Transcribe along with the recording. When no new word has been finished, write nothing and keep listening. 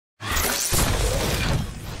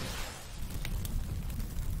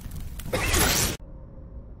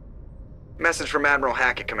Message from Admiral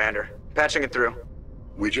Hackett, Commander. Patching it through.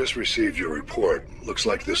 We just received your report. Looks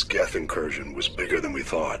like this Geth incursion was bigger than we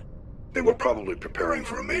thought. They were probably preparing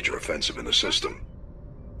for a major offensive in the system.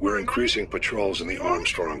 We're increasing patrols in the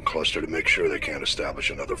Armstrong cluster to make sure they can't establish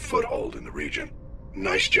another foothold in the region.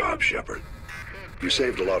 Nice job, Shepard. You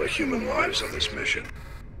saved a lot of human lives on this mission.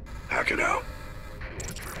 Hack it out.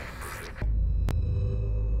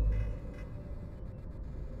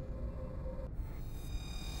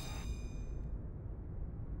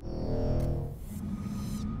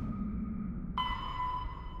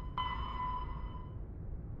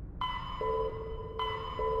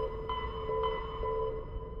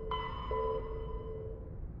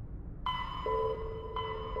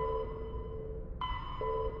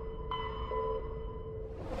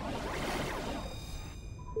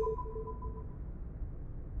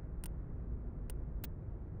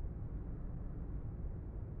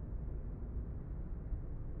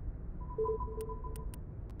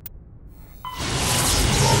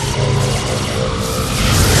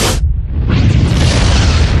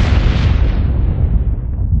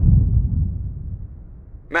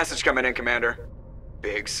 Message coming in, Commander.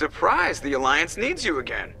 Big surprise, the Alliance needs you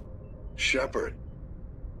again. Shepard,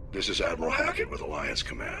 this is Admiral Hackett with Alliance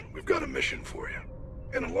Command. We've got a mission for you.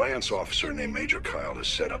 An Alliance officer named Major Kyle has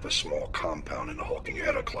set up a small compound in the Hulking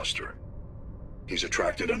Eta cluster. He's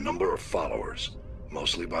attracted a number of followers,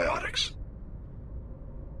 mostly biotics.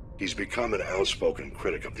 He's become an outspoken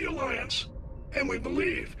critic of the Alliance, and we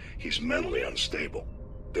believe he's mentally unstable.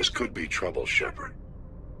 This could be trouble, Shepard.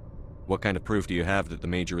 What kind of proof do you have that the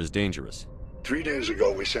Major is dangerous? 3 days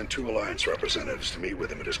ago, we sent 2 Alliance representatives to meet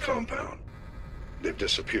with him at his compound. They've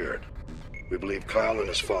disappeared. We believe Kyle and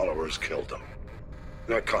his followers killed them.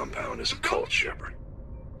 That compound is a cult, Shepard.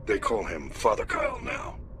 They call him Father Kyle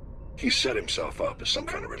now. He set himself up as some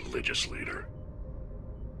kind of religious leader.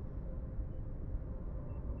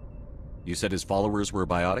 You said his followers were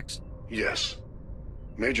biotics? Yes.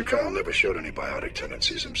 Major Kyle never showed any biotic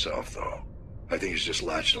tendencies himself, though. I think he's just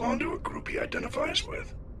latched onto a group he identifies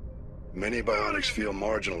with. Many biotics feel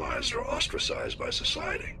marginalized or ostracized by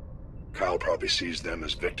society. Kyle probably sees them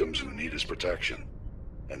as victims who need his protection,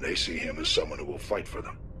 and they see him as someone who will fight for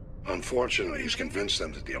them. Unfortunately, he's convinced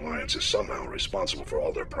them that the Alliance is somehow responsible for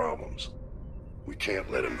all their problems. We can't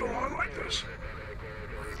let him go on like this.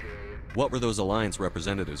 What were those Alliance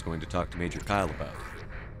representatives going to talk to Major Kyle about?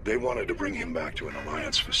 They wanted to bring him back to an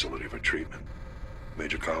Alliance facility for treatment.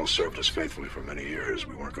 Major Kyle served us faithfully for many years.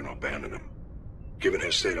 We weren't going to abandon him. Given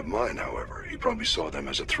his state of mind, however, he probably saw them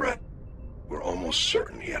as a threat. We're almost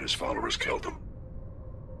certain he had his followers killed them.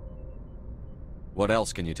 What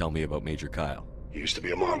else can you tell me about Major Kyle? He used to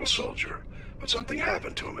be a model soldier, but something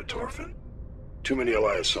happened to him at Torfin. Too many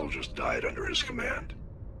Alliance soldiers died under his command.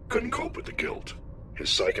 Couldn't cope with the guilt. His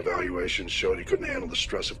psych evaluations showed he couldn't handle the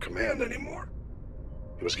stress of command anymore.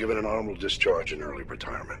 He was given an honorable discharge in early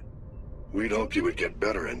retirement. We'd hoped he would get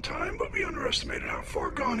better in time, but we underestimated how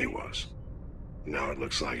far gone he was. Now it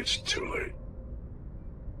looks like it's too late.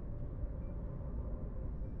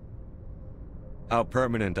 How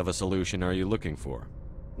permanent of a solution are you looking for?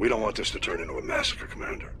 We don't want this to turn into a massacre,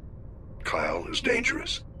 Commander. Kyle is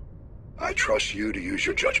dangerous. I trust you to use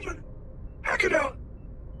your judgment. Hack it out.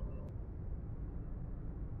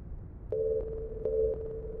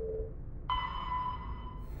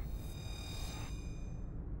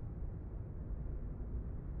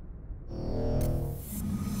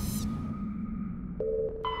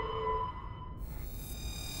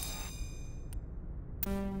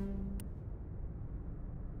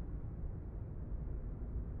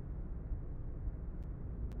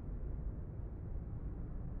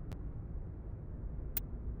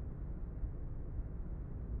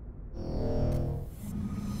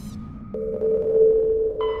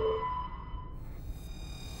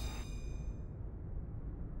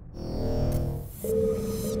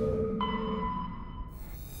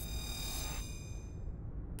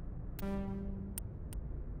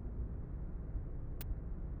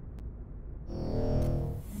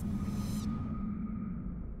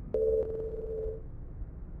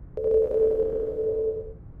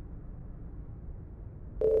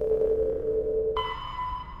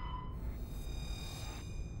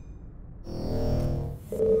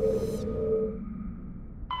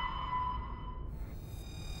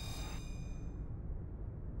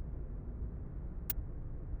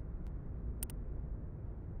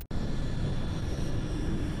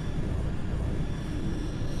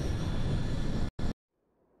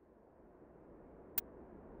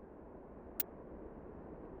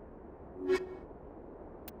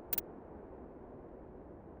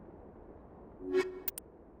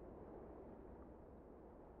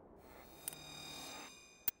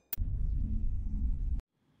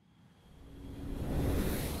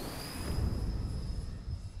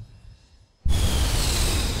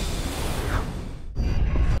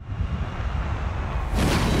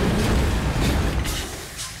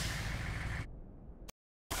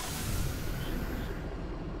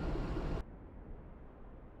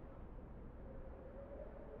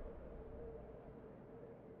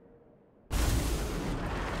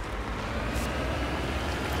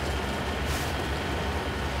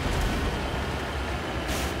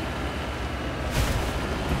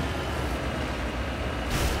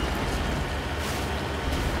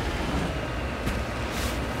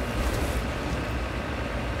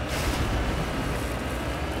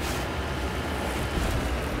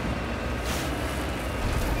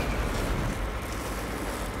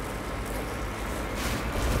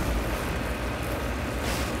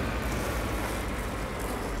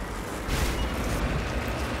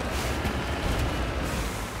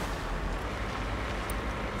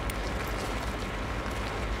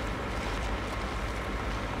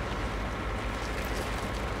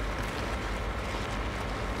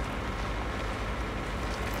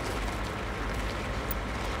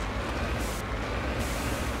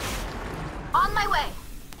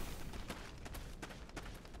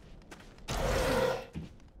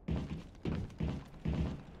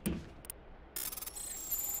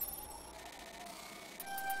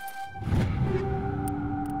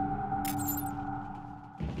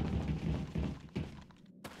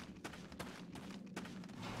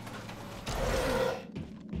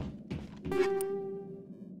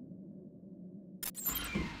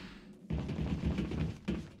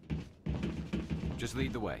 Just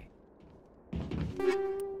lead the way.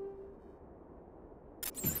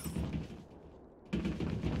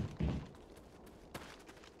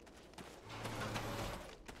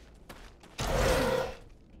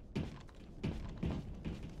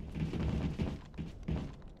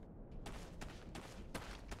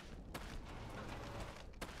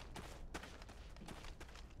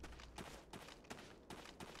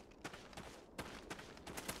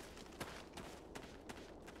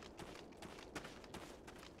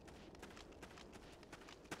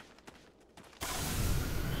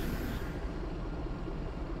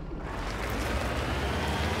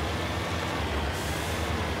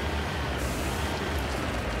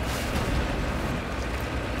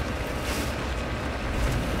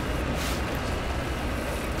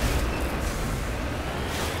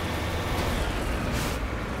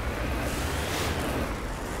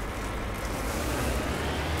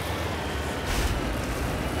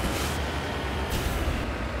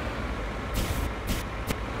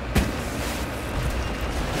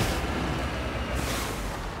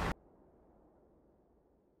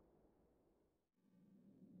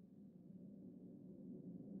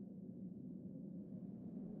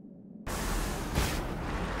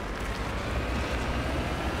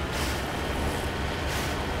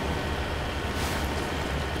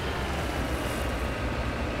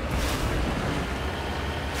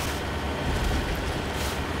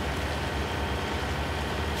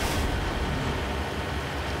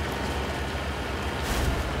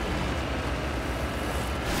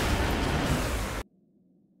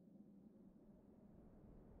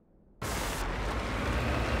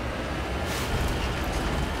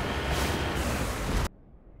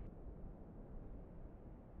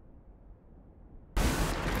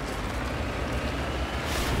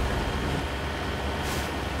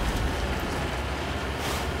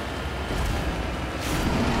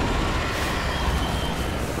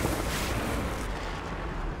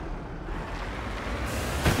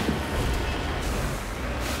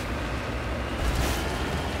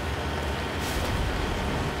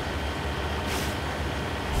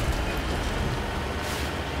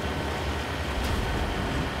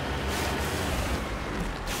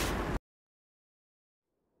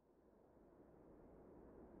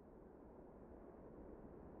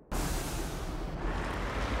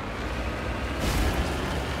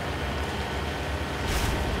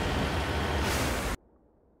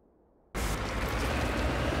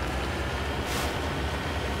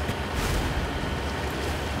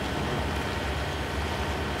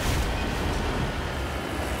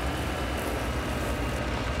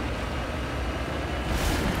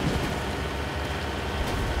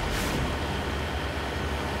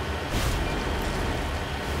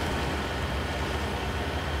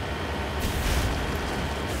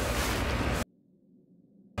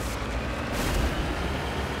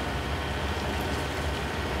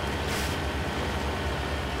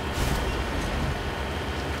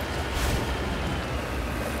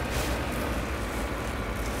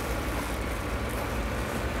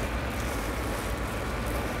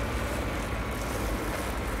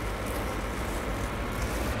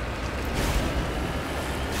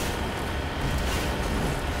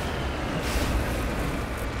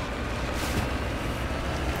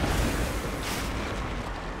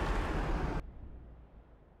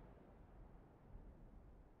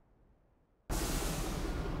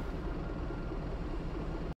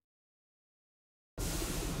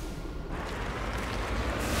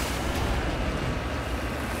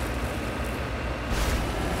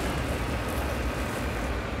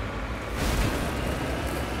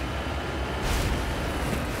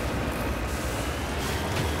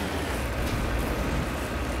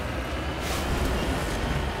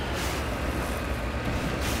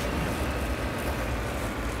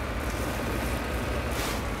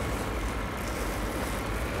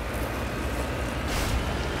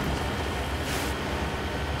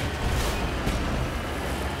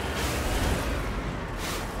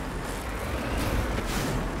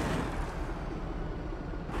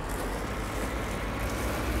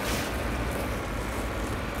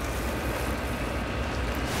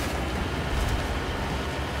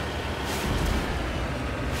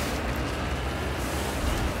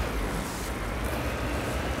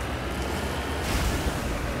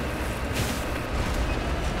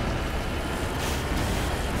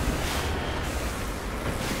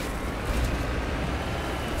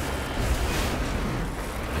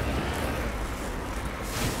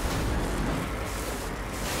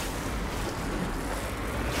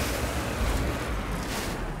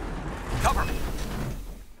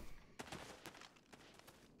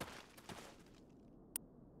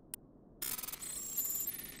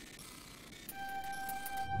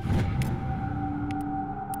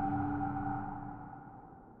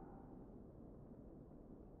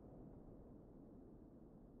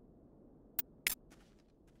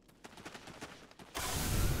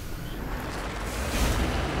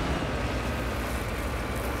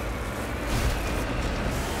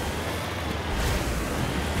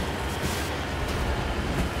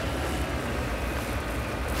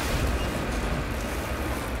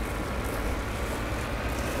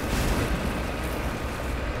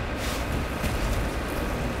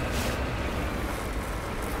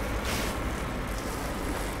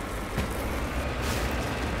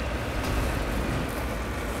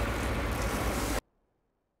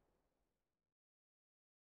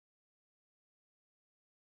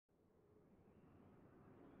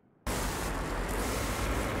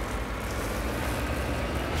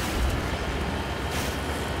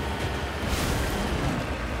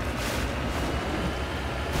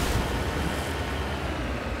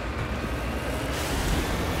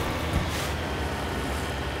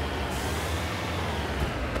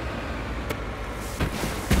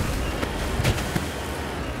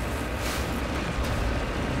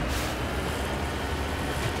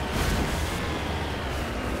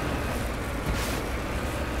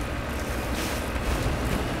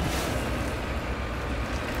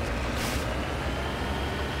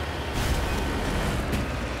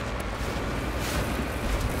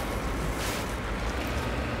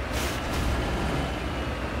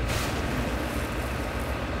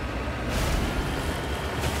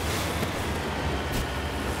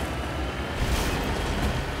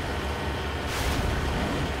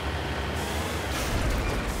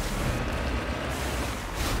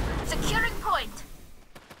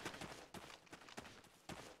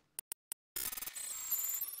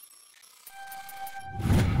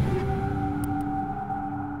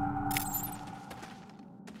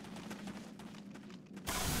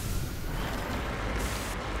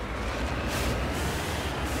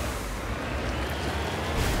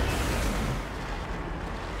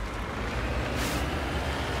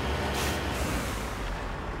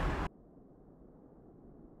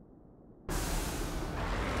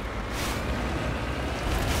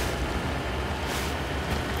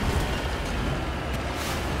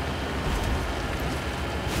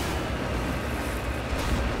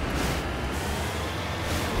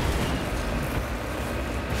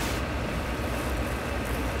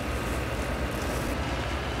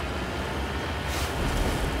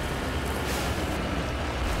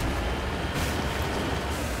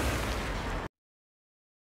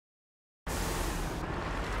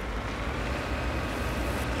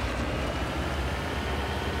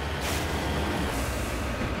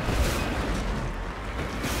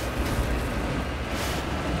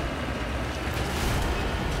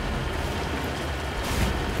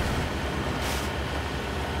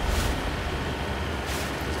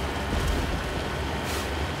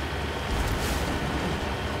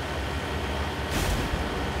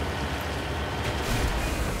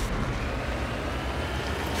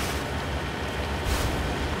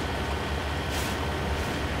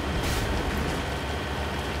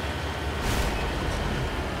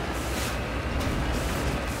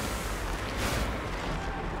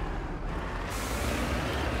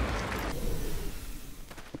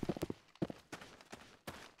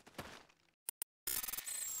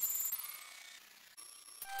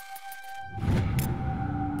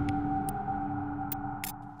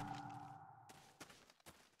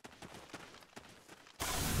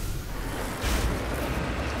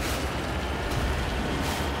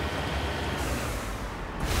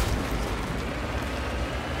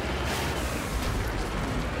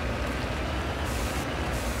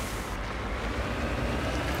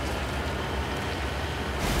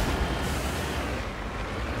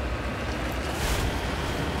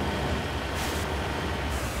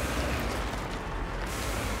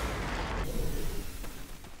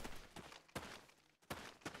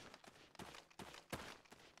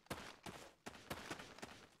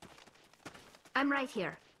 I'm right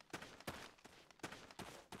here.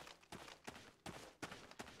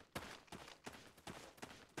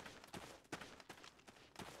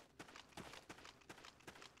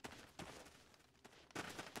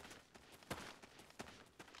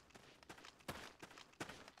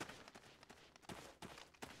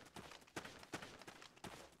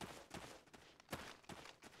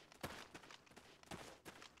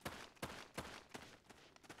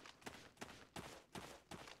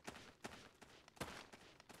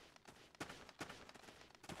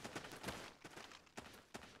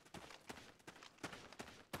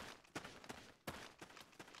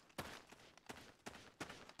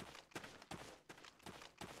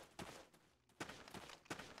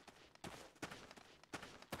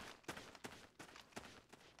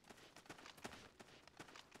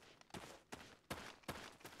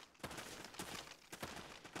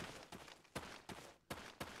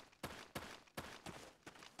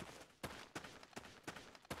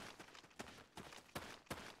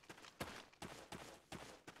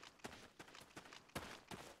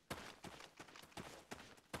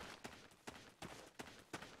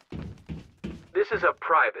 This is a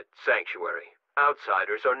private sanctuary.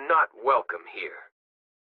 Outsiders are not welcome here.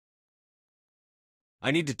 I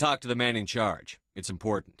need to talk to the man in charge. It's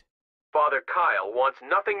important. Father Kyle wants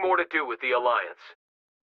nothing more to do with the Alliance.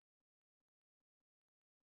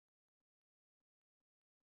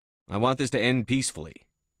 I want this to end peacefully.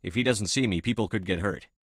 If he doesn't see me, people could get hurt.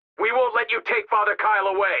 We won't let you take Father Kyle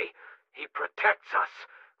away. He protects us.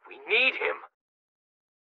 We need him.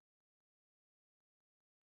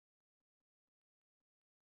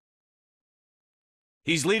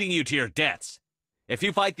 He's leading you to your deaths. If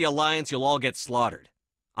you fight the Alliance, you'll all get slaughtered.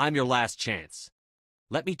 I'm your last chance.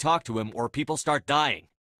 Let me talk to him, or people start dying.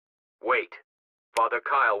 Wait. Father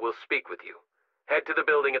Kyle will speak with you. Head to the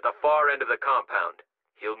building at the far end of the compound.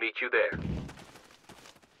 He'll meet you there.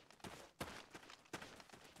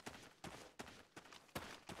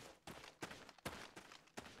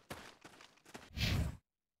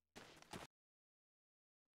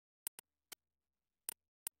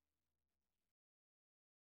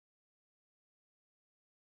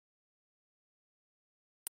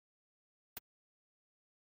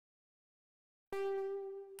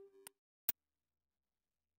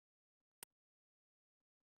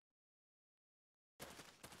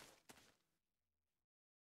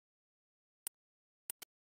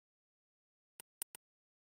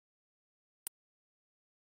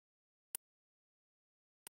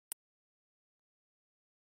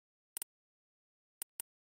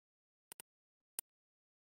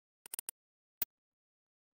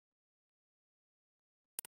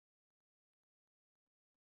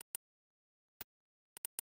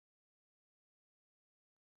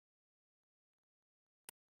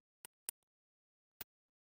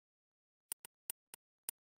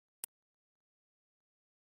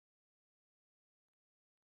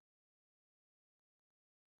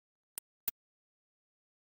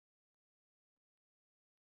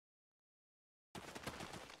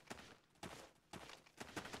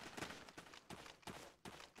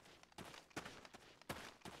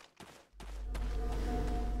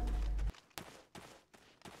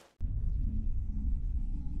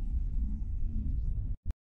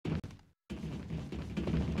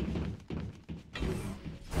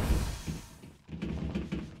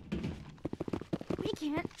 We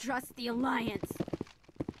can't trust the Alliance.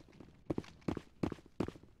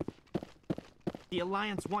 The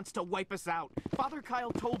Alliance wants to wipe us out. Father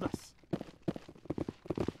Kyle told us.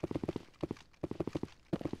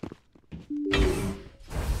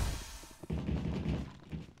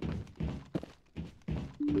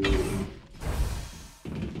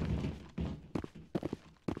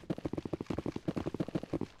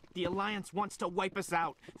 The Alliance wants to wipe us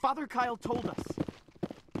out. Father Kyle told us.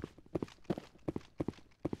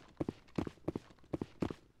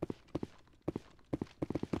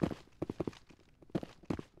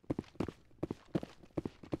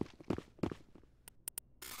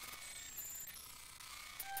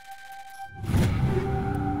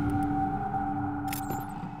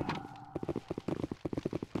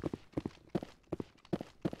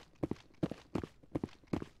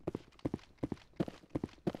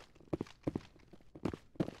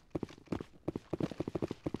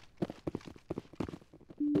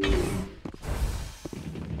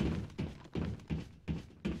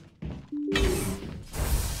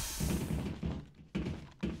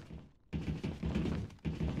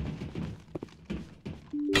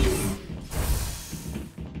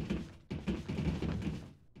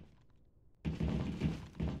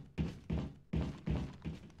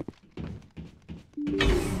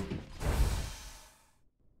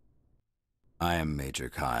 I am Major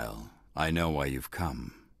Kyle. I know why you've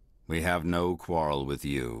come. We have no quarrel with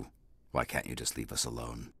you. Why can't you just leave us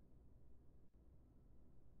alone?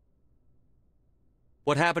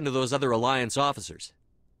 What happened to those other Alliance officers?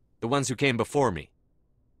 The ones who came before me?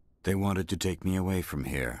 They wanted to take me away from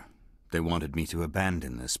here. They wanted me to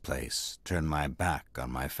abandon this place, turn my back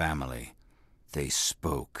on my family. They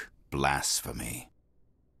spoke blasphemy.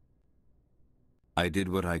 I did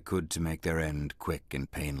what I could to make their end quick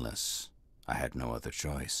and painless. I had no other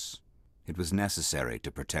choice. It was necessary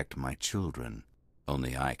to protect my children.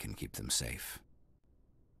 Only I can keep them safe.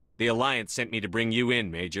 The Alliance sent me to bring you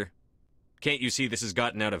in, Major. Can't you see this has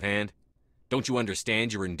gotten out of hand? Don't you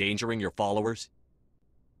understand you're endangering your followers?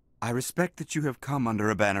 I respect that you have come under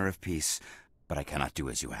a banner of peace, but I cannot do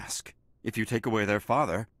as you ask. If you take away their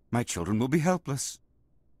father, my children will be helpless.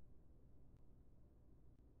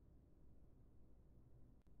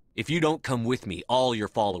 If you don't come with me, all your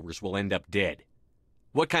followers will end up dead.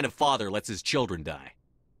 What kind of father lets his children die?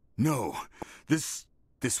 No, this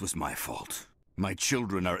was my fault. My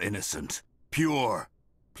children are innocent, pure.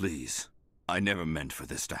 Please, I never meant for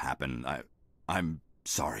this to happen. I'm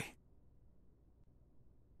sorry.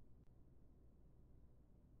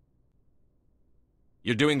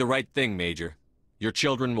 You're doing the right thing, Major. Your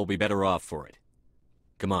children will be better off for it.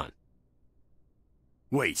 Come on.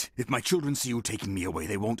 Wait, if my children see you taking me away,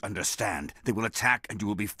 they won't understand. They will attack and you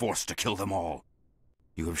will be forced to kill them all.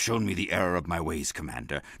 You have shown me the error of my ways,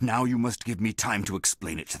 Commander. Now you must give me time to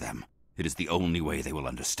explain it to them. It is the only way they will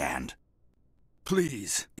understand.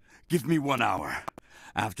 Please, give me 1 hour.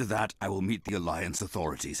 After that, I will meet the Alliance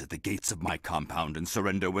authorities at the gates of my compound and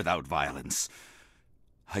surrender without violence.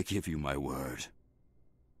 I give you my word.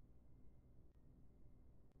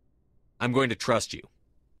 I'm going to trust you.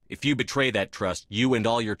 If you betray that trust, you and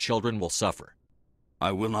all your children will suffer.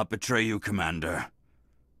 I will not betray you, Commander.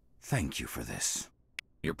 Thank you for this.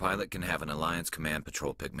 Your pilot can have an Alliance command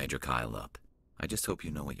patrol pick Major Kyle up. I just hope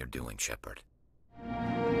you know what you're doing, Shepard.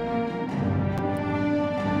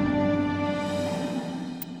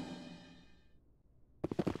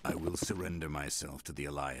 I will surrender myself to the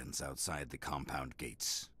Alliance outside the compound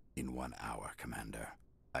gates in 1 hour, Commander.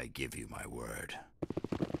 I give you my word.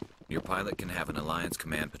 Your pilot can have an Alliance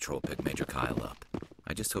command patrol pick Major Kyle up.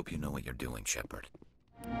 I just hope you know what you're doing, Shepard.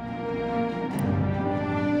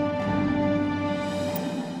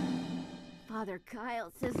 Father Kyle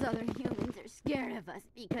says other humans are scared of us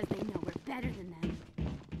because they know we're better than them.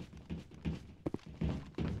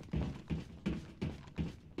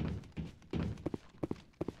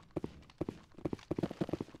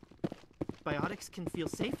 Biotics can feel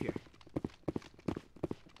safe here.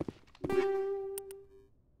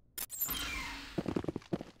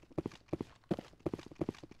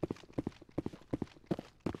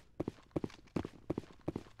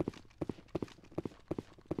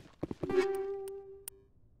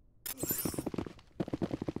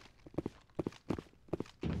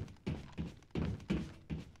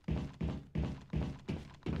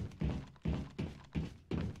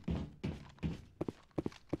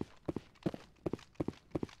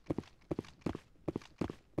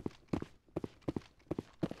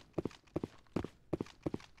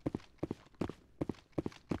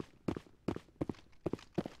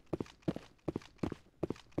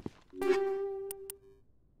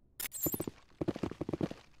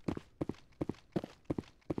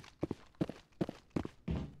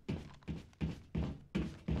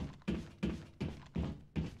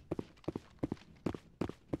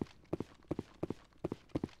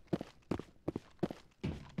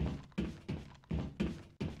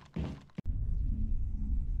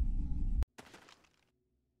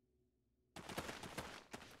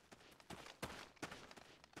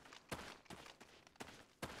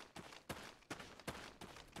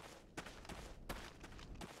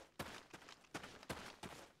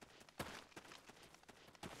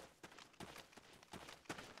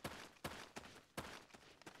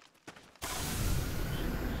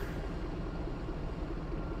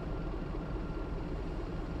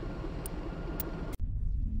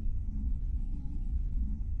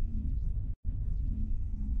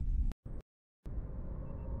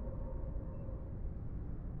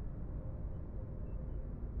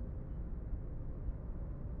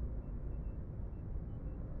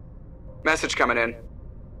 Message coming in.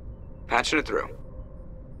 Patching it through.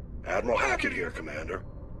 Admiral Hackett here, Commander.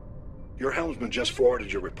 Your helmsman just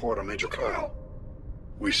forwarded your report on Major Kyle.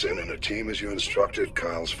 We sent in a team as you instructed.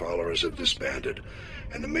 Kyle's followers have disbanded,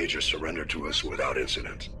 and the Major surrendered to us without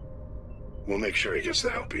incident. We'll make sure he gets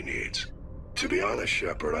the help he needs. To be honest,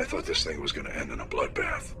 Shepard, I thought this thing was going to end in a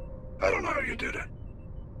bloodbath. I don't know how you did it,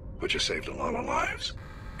 but you saved a lot of lives.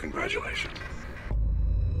 Congratulations.